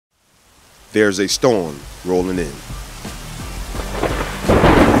There's a storm rolling in.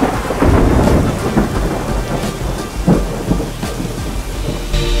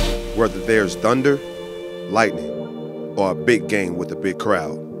 Whether there's thunder, lightning, or a big game with a big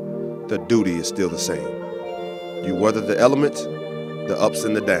crowd, the duty is still the same. You weather the elements, the ups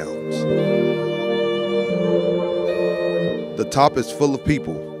and the downs. The top is full of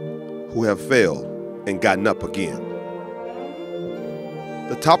people who have failed and gotten up again.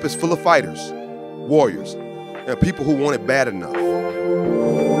 The top is full of fighters, warriors, and people who want it bad enough.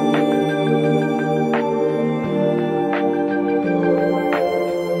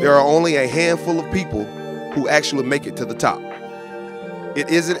 There are only a handful of people who actually make it to the top. It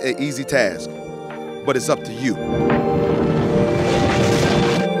isn't an easy task, but it's up to you.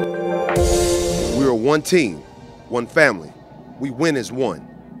 We are one team, one family. We win as one.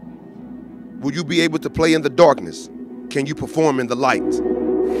 Will you be able to play in the darkness? Can you perform in the light?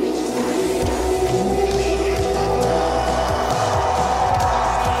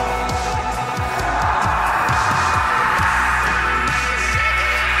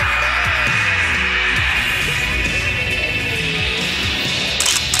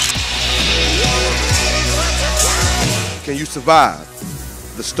 Can you survive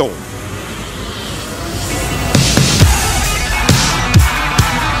the storm?